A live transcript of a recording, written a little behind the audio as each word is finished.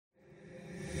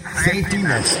Safety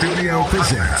Net Studio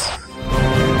presents. I'm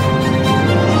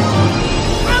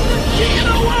the king of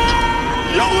the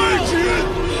world! Yo,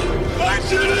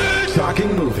 Adrian!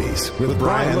 Talking Movies with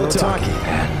Brian Lataki.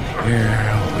 And here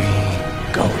we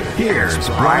go. Here's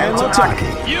Brian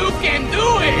Lataki. You can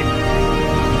do it!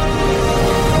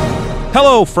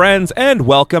 Hello, friends, and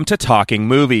welcome to Talking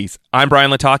Movies. I'm Brian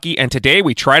Lataki, and today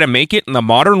we try to make it in the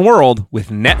modern world with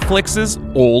Netflix's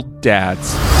Old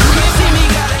Dads.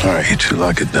 All right, you two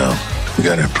lock it down. We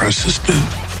gotta impress this dude.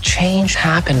 Change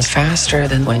happens faster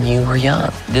than when you were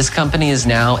young. This company is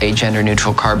now a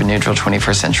gender-neutral, carbon-neutral,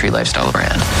 21st century lifestyle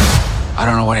brand. I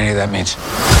don't know what any of that means.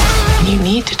 You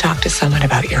need to talk to someone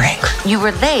about your anger. You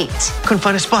were late. Couldn't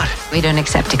find a spot. We don't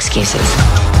accept excuses.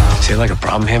 Is there like a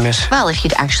problem here, miss? Well, if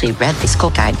you'd actually read the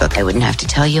school guidebook, I wouldn't have to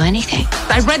tell you anything.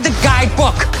 I read the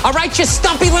guidebook. All right, you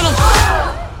stumpy little...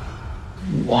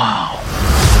 Wow.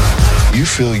 You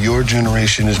feel your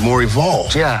generation is more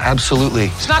evolved? Yeah, absolutely.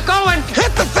 It's not going.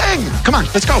 Hit the thing. Come on,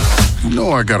 let's go. You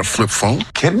know I got a flip phone.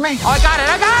 Kidding me? Oh, I got it.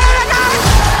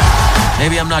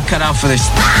 Maybe I'm not cut out for this,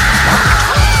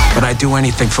 but I'd do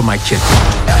anything for my kid.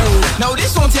 No,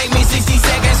 this won't take me 60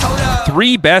 seconds. Hold up.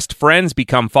 Three best friends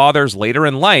become fathers later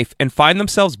in life and find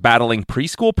themselves battling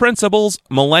preschool principals,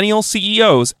 millennial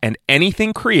CEOs, and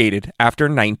anything created after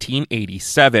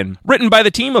 1987. Written by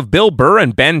the team of Bill Burr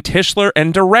and Ben Tischler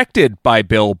and directed by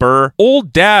Bill Burr,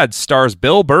 Old Dads stars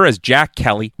Bill Burr as Jack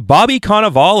Kelly, Bobby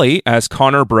Cannavale as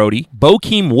Connor Brody,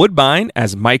 Bokeem Woodbine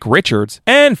as Mike Richards,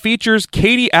 and features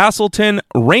Katie Aselton,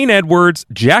 Rain Edwards,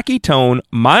 Jackie Tone,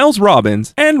 Miles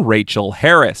Robbins, and Rachel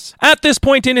Harris. At this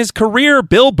point in his career,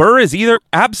 Bill Burr is either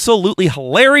absolutely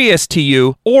hilarious to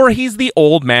you, or he's the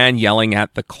old man yelling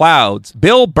at the clouds.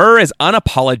 Bill Burr is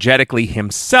unapologetically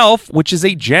himself, which is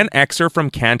a Gen Xer from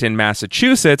Canton,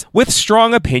 Massachusetts, with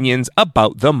strong opinions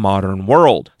about the modern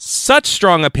world. Such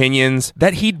strong opinions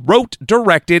that he wrote,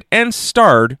 directed, and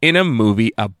starred in a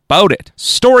movie about it.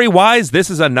 Story-wise, this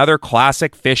is another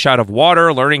classic fish out of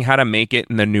water, learning how to make it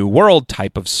in the new world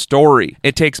type of story.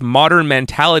 It takes modern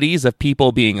mentalities of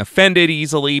people being offended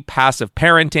easily, passive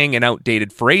parenting, and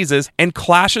outdated phrases, and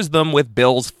clashes them with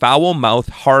Bill's foul-mouthed,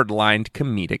 hard-lined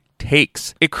comedic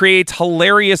takes. It creates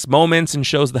hilarious moments and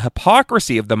shows the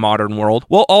hypocrisy of the modern world,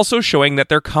 while also showing that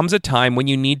there comes a time when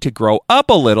you need to grow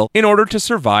up a little in order to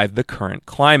survive the current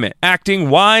climate.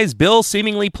 Acting-wise, Bill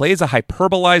seemingly plays a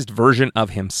hyperbolized version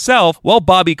of himself, while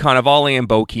Bobby Cannavale and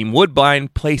Bokeem Woodbine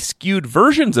play skewed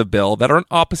versions of Bill that are on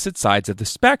opposite sides of the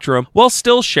spectrum, while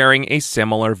still sharing a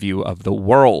similar view of the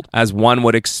world. As one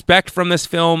would expect from this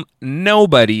film,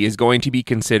 nobody is going to be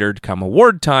considered come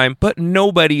award time, but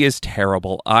nobody is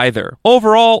terrible either.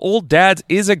 Overall, Old Dads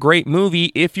is a great movie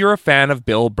if you're a fan of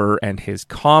Bill Burr and his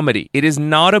comedy. It is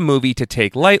not a movie to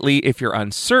take lightly if you're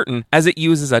uncertain, as it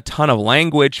uses a ton of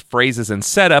language, phrases, and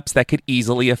setups that could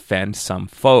easily offend some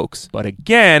folks. But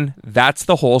again, that's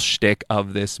the whole shtick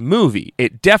of this movie.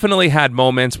 It definitely had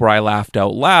moments where I laughed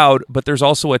out loud, but there's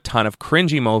also a ton of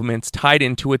cringy moments tied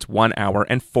into its 1 hour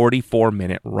and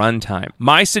 44-minute runtime.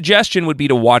 My suggestion would be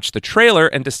to watch the trailer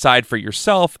and decide for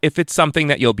yourself if it's something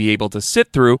that you'll be able to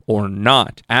sit through or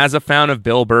not. As a fan of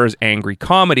Bill Burr's angry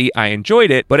comedy, I enjoyed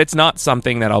it, but it's not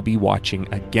something that I'll be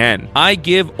watching again. I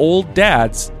give Old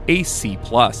Dads a C+.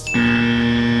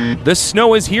 The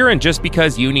snow is here, and just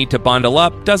because you need to bundle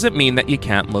up doesn't mean that you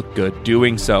can't look good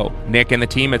doing so. Nick and the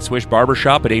team at Swish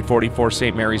Barbershop at 844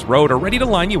 St. Mary's Road are ready to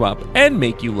line you up and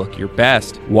make you look your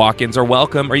best. Walk-ins are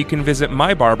welcome, or you can visit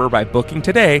my barber by booking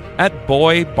today at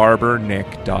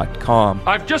boybarbernick.com.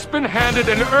 I've just been handed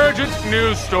an urgent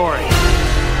news story.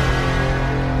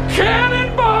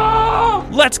 Cannonball!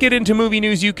 Let's get into movie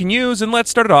news you can use, and let's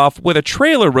start it off with a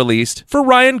trailer released for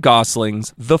Ryan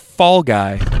Gosling's The Fall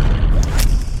Guy.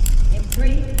 In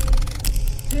 3,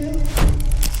 2,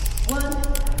 1,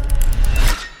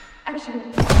 action.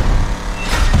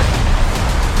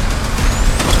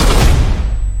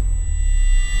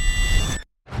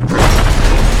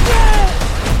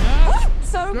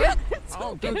 So good.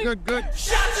 Oh, good.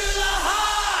 Shot to the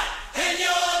heart, and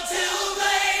you're too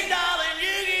late, darling.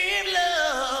 You give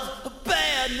love a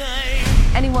bad name.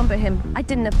 Anyone but him. I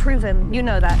didn't approve him. You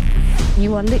know that.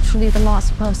 You are literally the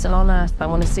last person on earth I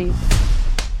want to see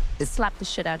slap the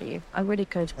shit out of you. I really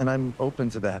could. And I'm open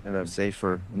to that in a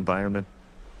safer environment.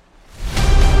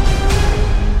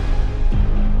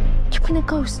 You've been a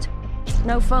ghost.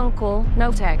 No phone call,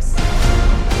 no text.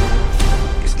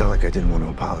 It's not like I didn't want to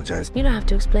apologize. You don't have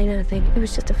to explain anything. It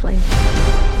was just a flame.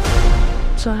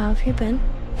 So how have you been?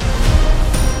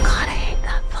 God, I hate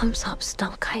that thumbs up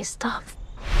stunk eye stuff.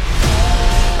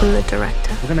 I'm the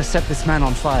director. We're gonna set this man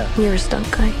on fire. You're a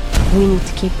stunt guy. We need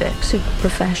to keep it super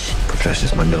profesh. Profesh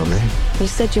is my middle name. You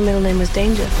said your middle name was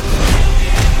Danger.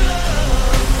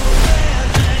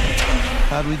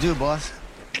 How'd we do, boss?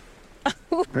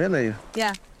 Really?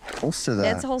 Yeah. Holster that.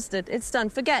 Yeah, it's holstered. It's done.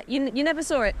 Forget. You never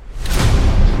saw it.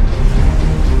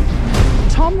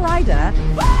 Tom Ryder,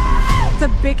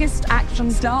 the biggest action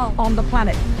star on the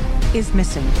planet, is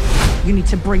missing. You need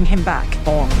to bring him back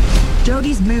on.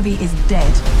 Jodie's movie is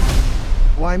dead.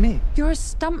 Why me? You're a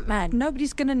stuntman.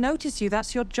 Nobody's gonna notice you.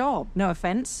 That's your job. No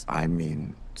offense. I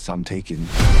mean, some taken.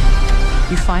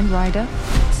 You find Ryder,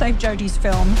 save Jodie's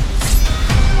film.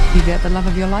 You get the love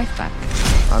of your life back.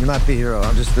 I'm not the hero,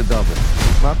 I'm just the double.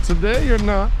 Not today, you're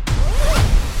not.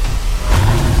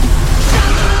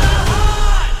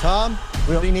 Tom,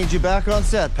 we really need you back on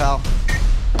set, pal.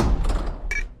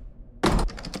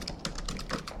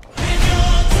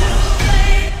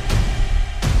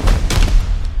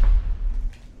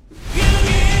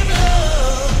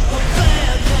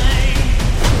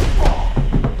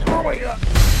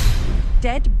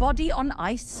 Dead body on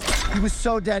ice. He was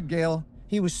so dead, Gail.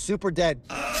 He was super dead.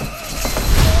 He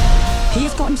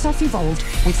has got himself involved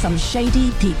with some shady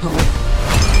people.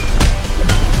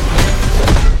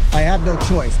 I had no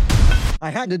choice.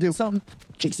 I had to do some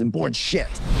Jason Bourne shit.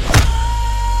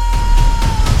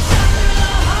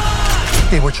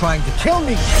 They were trying to kill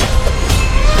me.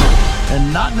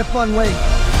 And not in a fun way.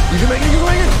 You can make it, you can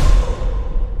make it.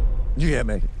 You can't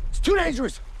make it. It's too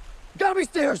dangerous. You gotta be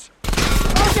stairs.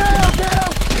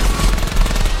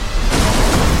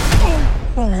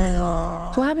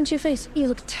 What happened to your face? You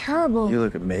look terrible. You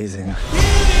look amazing.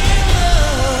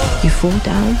 You fall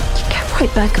down, you get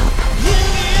right back up.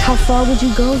 How far would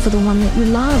you go for the one that you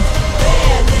love?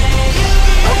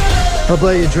 I'll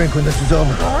buy you a drink when this is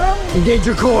over. Engage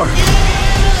your core.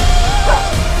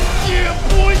 Yeah,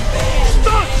 boy!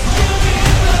 Stop!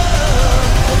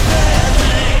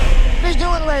 Let's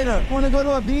do it later. Want to go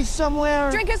to a beach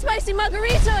somewhere? Drink a spicy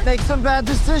margarita. Make some bad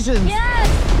decisions. Yes!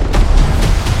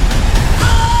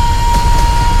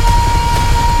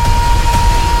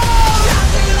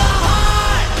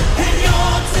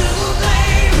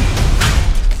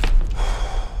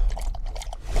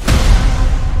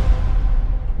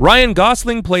 Ryan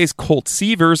Gosling plays Colt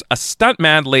Seavers, a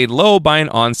stuntman laid low by an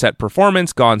on-set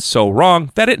performance gone so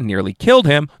wrong that it nearly killed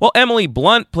him, while Emily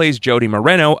Blunt plays Jodie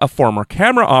Moreno, a former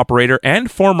camera operator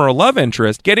and former love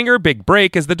interest, getting her big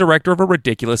break as the director of a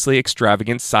ridiculously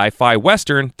extravagant sci-fi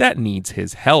western that needs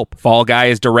his help. Fall Guy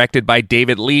is directed by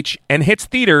David Leitch and hits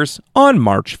theaters on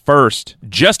March 1st.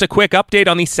 Just a quick update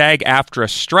on the SAG-AFTRA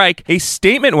strike. A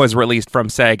statement was released from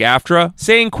SAG-AFTRA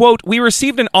saying, quote, "We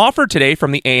received an offer today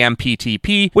from the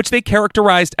AMPTP, which they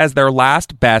characterized as their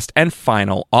last, best, and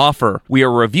final offer. We are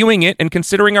reviewing it and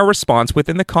considering our response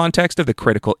within the context of the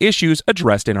critical issues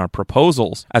addressed in our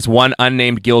proposals. As one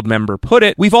unnamed guild member put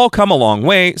it, we've all come a long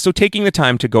way, so taking the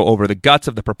time to go over the guts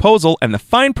of the proposal and the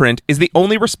fine print is the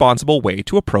only responsible way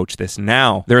to approach this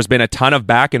now. There has been a ton of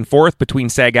back and forth between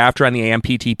SAG-AFTRA and the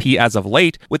AMPTP as of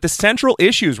late, with the central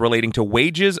issues relating to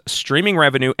wages, streaming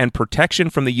revenue, and protection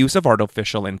from the use of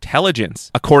artificial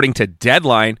intelligence. According to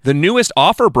Deadline, the newest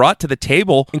offer brought to the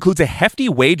table includes a hefty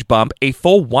wage bump, a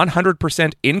full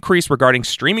 100% increase regarding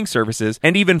streaming services,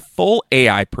 and even full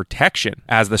AI protection.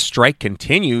 As the strike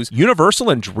continues,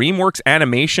 Universal and DreamWorks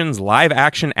Animation's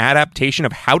live-action adaptation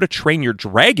of How to Train Your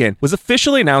Dragon was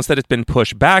officially announced that it's been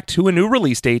pushed back to a new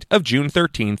release date of June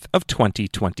 13th of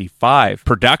 2025.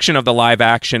 Production of the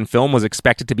live-action film was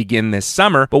expected to begin this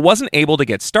summer, but wasn't able to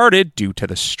get started due to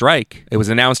the strike. It was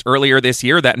announced earlier this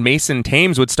year that Mason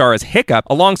Thames would star as Hiccup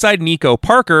alongside Nico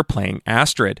Parker playing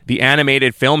Astrid. The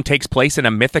animated film takes place in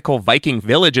a mythical Viking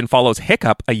village and follows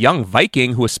Hiccup, a young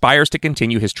Viking who aspires to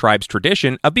continue his tribe's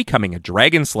tradition of becoming a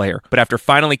dragon slayer. But after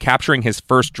finally capturing his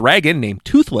first dragon named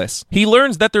Toothless, he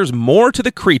learns that there's more to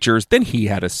the creatures than he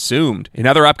had assumed. In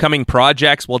other upcoming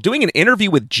projects, while doing an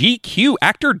interview with GQ,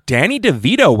 actor Danny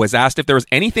DeVito was asked if there was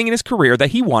anything in his career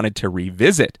that he wanted to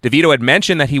revisit. DeVito had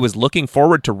mentioned that he was looking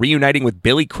forward to reuniting with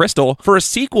Billy Crystal for a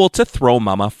sequel to Throw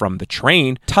Mama from the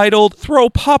Train, titled Throw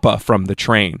Papa from the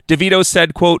Train. DeVito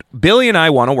said, quote, "Billy and I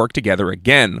want to work together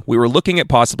again. We were looking at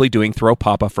possibly doing Throw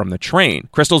Papa from the Train."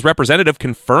 Crystal's representative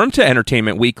confirmed to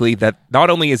Entertainment Weekly that not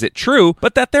only is it true,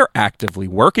 but that they're actively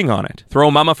working on it.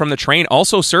 Throw Mama from the Train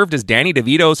also served as Danny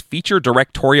DeVito's feature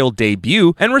directorial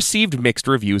debut and received mixed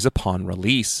reviews upon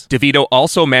release. DeVito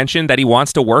also mentioned that he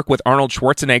wants to work with Arnold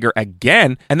Schwarzenegger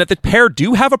again, and that the pair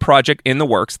do have a project in the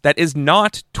works that is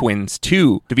not Twins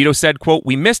 2. DeVito said, quote,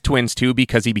 "We missed Twins 2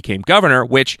 because he became governor governor,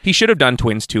 which he should have done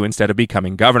Twins 2 instead of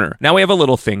becoming governor. Now we have a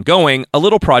little thing going, a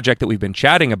little project that we've been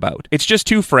chatting about. It's just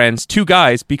two friends, two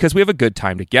guys, because we have a good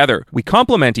time together. We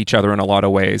complement each other in a lot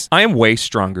of ways. I am way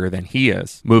stronger than he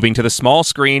is. Moving to the small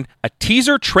screen, a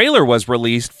teaser trailer was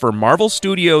released for Marvel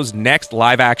Studios' next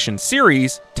live-action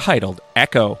series titled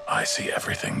Echo. I see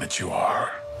everything that you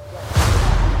are.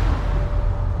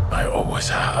 I always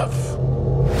have.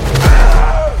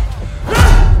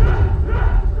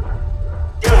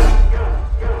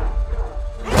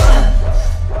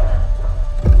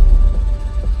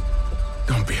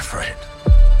 Don't be afraid.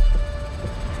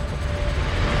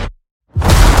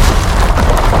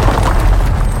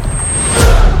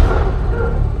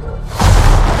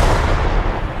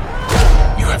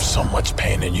 You have so much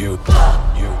pain in you.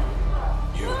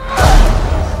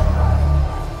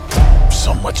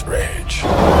 So much rage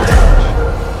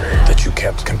that you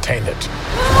can't contain it.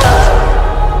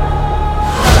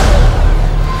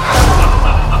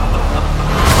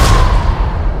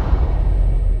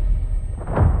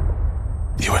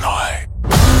 You and I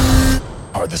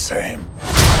are the same.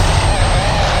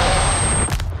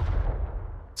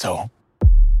 So,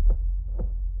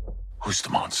 who's the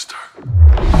monster?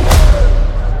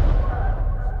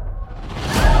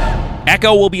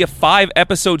 Echo will be a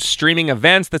 5-episode streaming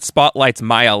event that spotlights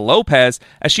Maya Lopez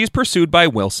as she is pursued by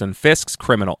Wilson Fisk's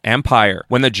criminal empire.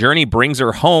 When the journey brings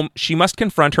her home, she must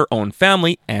confront her own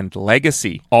family and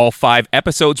legacy. All 5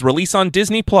 episodes release on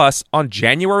Disney Plus on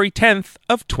January 10th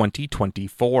of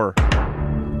 2024.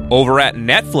 Over at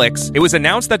Netflix, it was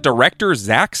announced that director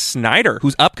Zack Snyder,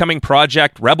 whose upcoming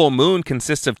project Rebel Moon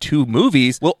consists of 2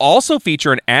 movies, will also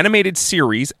feature an animated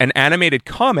series, an animated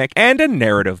comic, and a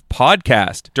narrative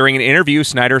podcast. During an interview,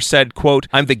 Snyder said, quote,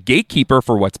 "I'm the gatekeeper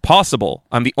for what's possible.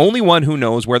 I'm the only one who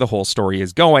knows where the whole story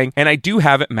is going, and I do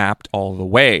have it mapped all the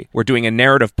way. We're doing a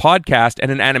narrative podcast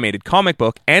and an animated comic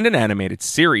book and an animated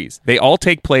series. They all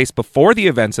take place before the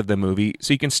events of the movie,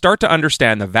 so you can start to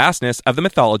understand the vastness of the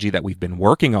mythology that we've been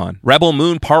working on." Rebel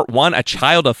Moon Part 1, A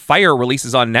Child of Fire,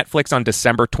 releases on Netflix on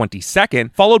December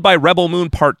 22nd, followed by Rebel Moon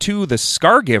Part 2, The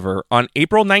Scargiver, on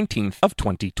April 19th of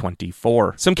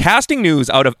 2024. Some casting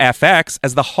news out of FX,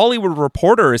 as The Hollywood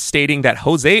Reporter is stating that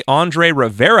Jose Andre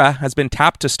Rivera has been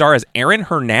tapped to star as Aaron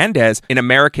Hernandez in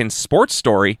American Sports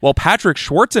Story, while Patrick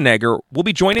Schwarzenegger will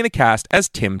be joining the cast as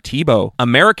Tim Tebow.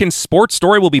 American Sports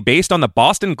Story will be based on the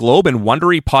Boston Globe and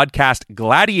Wondery podcast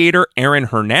Gladiator, Aaron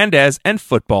Hernandez, and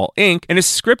Football Inc., and is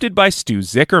scripted by Stu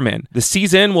Zickerman. The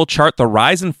season will chart the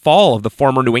rise and fall of the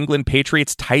former New England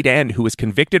Patriots tight end who was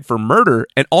convicted for murder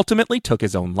and ultimately took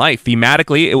his own life.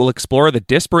 Thematically, it will explore the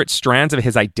disparate strands of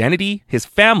his identity, his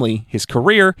family, his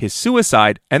career, his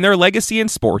suicide, and their legacy in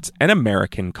sports and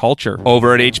American culture.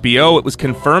 Over at HBO, it was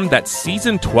confirmed that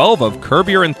Season 12 of Curb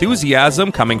Your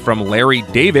Enthusiasm, coming from Larry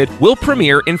David, will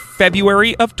premiere in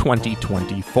February of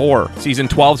 2024. Season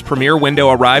 12's premiere window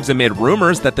arrives amid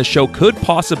rumors that the show could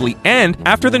possibly end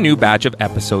after the new batch of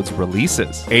episodes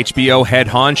releases. HBO head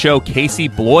honcho Casey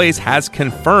Bloys has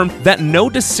confirmed that no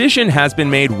decision has been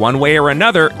made one way or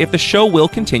another if the show will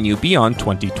continue beyond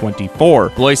 2024.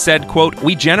 Bloys said, quote,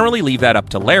 "We generally leave that up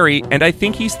to Larry, and I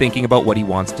think he's thinking about what he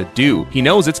wants to do. He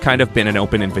knows it's kind of been an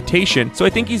open invitation, so I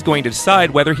think he's going to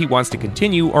decide whether he wants to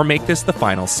continue or make this the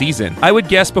final season. I would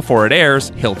guess before it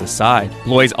airs, he'll decide."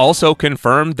 Bloys also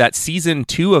confirmed that Season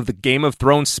 2 of the Game of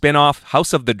Thrones spin-off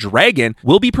House of the Dragon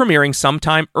will be premiering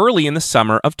sometime early in the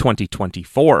summer of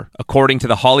 2024. According to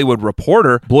The Hollywood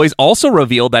Reporter, Bloys also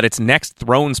revealed that its next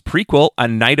Thrones prequel, A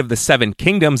Knight of the Seven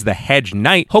Kingdoms, The Hedge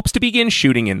Knight, hopes to begin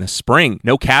shooting in the spring.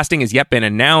 No casting has yet been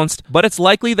announced, but it's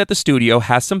likely that the studio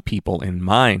has some people in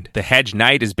mind. The Hedge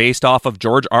Knight is based off of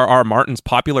George R.R. Martin's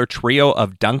popular trio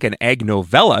of Dunk and Egg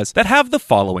novellas that have the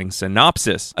following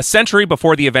synopsis. A century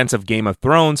before the events of Game of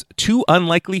Thrones, 2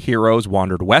 unlikely heroes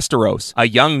wandered Westeros. A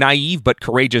young, naive, but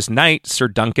courageous knight, Sir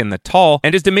Duncan the Tall,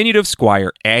 and his diminutive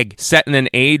squire, Egg. Set in an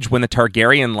age when the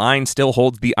Targaryen line still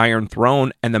holds the Iron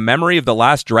Throne, and the memory of the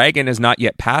last dragon is not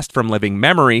yet passed from living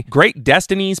memory, great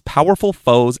destinies, powerful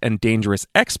foes, and dangerous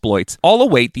exploits all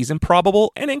await these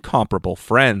improbable and incomparable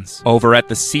friends. Over at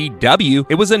the CW,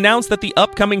 it was announced that the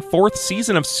upcoming 4th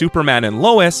season of Superman and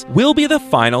Lois will be the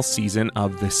final season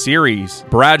of the series.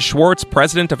 Brad Schwartz,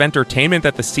 president of entertainment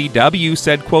at the CW,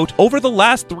 said, quote, "Over the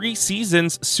last 3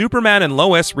 seasons, Superman and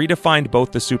Lois redefined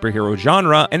both the superhero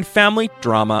genre and family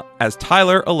drama as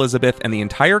Tyler, Elizabeth, and the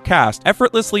entire cast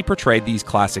effortlessly portrayed these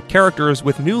classic characters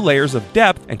with new layers of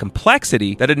depth and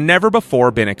complexity that had never before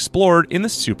been explored in the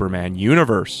Superman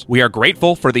universe. We are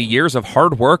grateful for the years of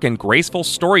hard work and graceful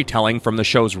storytelling from the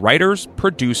show's writers,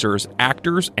 producers,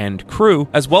 actors, and crew,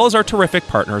 as well as our terrific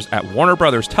partners at Warner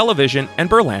Brothers Television and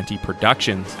Berlanti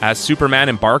Productions. As Superman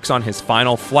embarks on his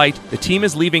final flight, the team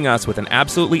is leaving us with an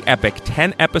absolutely epic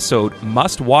 10-episode,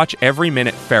 must-watch every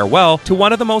minute farewell to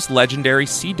one of the most legendary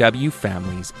CW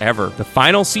families ever. The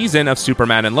final season of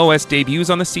Superman and Lois debuts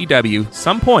on the CW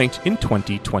some point in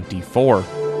 2024.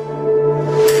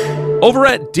 Over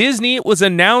at Disney, it was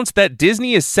announced that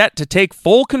Disney is set to take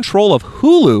full control of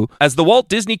Hulu as the Walt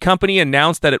Disney Company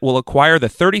announced that it will acquire the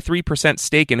 33%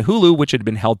 stake in Hulu, which had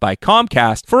been held by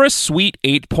Comcast, for a sweet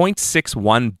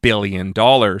 $8.61 billion.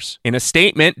 In a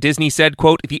statement, Disney said,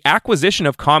 quote, "The acquisition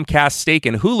of Comcast's stake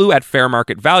in Hulu at fair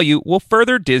market value will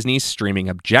further Disney's streaming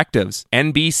objectives.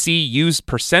 NBCU's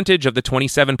percentage of the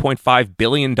 $27.5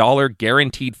 billion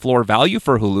guaranteed floor value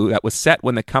for Hulu that was set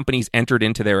when the companies entered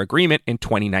into their agreement in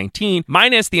 2019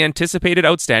 minus the anticipated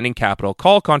outstanding capital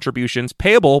call contributions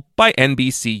payable by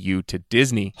NBCU to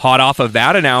Disney." Hot off of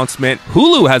that announcement,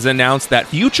 Hulu has announced that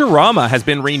Futurama has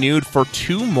been renewed for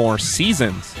 2 more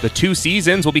seasons. The 2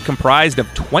 seasons will be comprised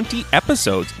of 20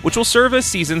 episodes, which will serve as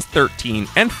seasons 13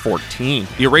 and 14.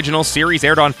 The original series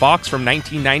aired on Fox from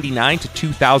 1999 to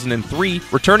 2003,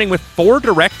 returning with 4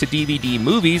 direct-to-DVD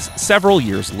movies several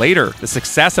years later. The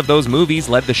success of those movies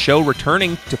led the show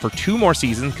returning for 2 more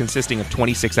seasons consisting of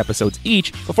 26 episodes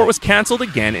each before it was canceled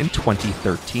again in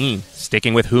 2013.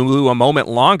 Sticking with Hulu a moment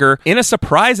longer, in a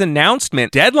surprise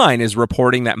announcement, Deadline is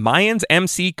reporting that Mayans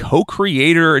MC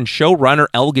co-creator and showrunner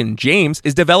Elgin James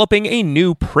is developing a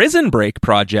new Prison Break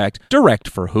project direct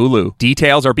for Hulu.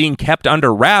 Details are being kept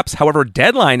under wraps, however,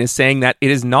 Deadline is saying that it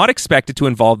is not expected to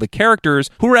involve the characters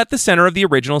who were at the center of the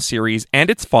original series and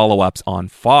its follow-ups on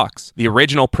Fox. The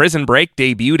original Prison Break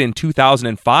debuted in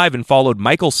 2005 and followed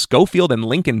Michael Schofield and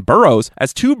Lincoln Burrows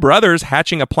as 2 brothers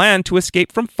hatching a plan to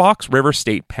escape from Fox River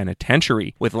State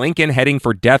Penitentiary. With Lincoln heading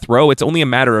for death row, it's only a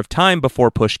matter of time before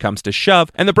push comes to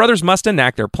shove, and the brothers must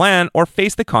enact their plan or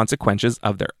face the consequences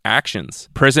of their actions.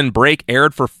 Prison Break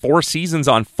aired for 4 seasons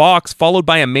on Fox, followed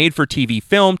by a made-for-TV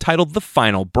film titled The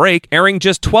Final Break, airing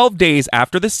just 12 days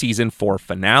after the season 4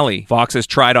 finale. Fox has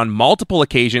tried on multiple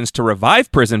occasions to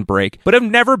revive Prison Break, but have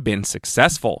never been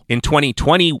successful. In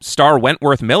 2020, star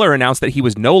Wentworth Miller announced that he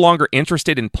was no longer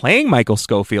interested in playing Michael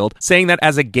Schofield, saying that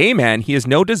as a gay man, he has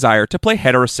no desire to play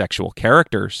heterosexual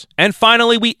characters. And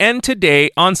finally, we end today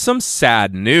on some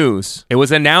sad news. It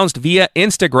was announced via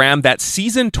Instagram that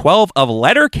season 12 of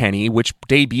Letterkenny, which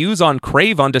debuts on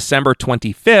Crave on December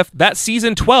 25th, that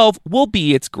season 12 will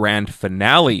be its grand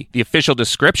finale. The official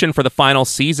description for the final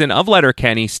season of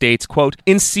Letterkenny states, quote,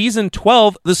 "In season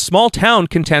 12, the small town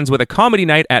contends with a comedy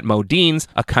night at Modine's,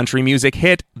 a country music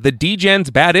hit, the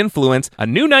D-Gen's Bad Influence, a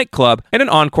new nightclub, and an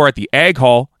encore at the Egg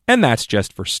Hall. And that's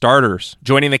just for starters."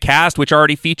 Joining the cast, which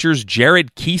already features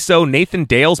Jared Keeso, Nathan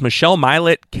Dales, Michelle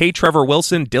Milet, K. Trevor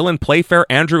Wilson, Dylan Playfair,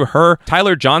 Andrew Herr,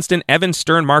 Tyler Johnston, Evan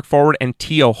Stern, Mark Forward, and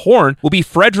Tio Horn, will be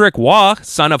Frederick Waugh,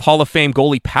 son of Hall of Fame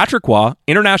goalie Patrick Waugh,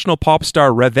 international pop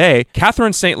star Reve,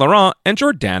 Catherine St. Laurent, and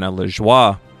Jordana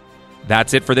Lajoie.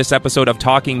 That's it for this episode of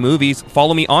Talking Movies.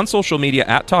 Follow me on social media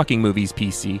at Talking Movies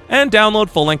PC and download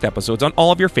full-length episodes on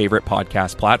all of your favorite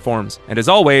podcast platforms. And as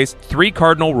always, 3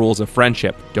 cardinal rules of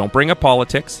friendship. Don't bring up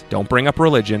politics, don't bring up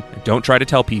religion, and don't try to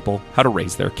tell people how to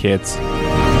raise their kids.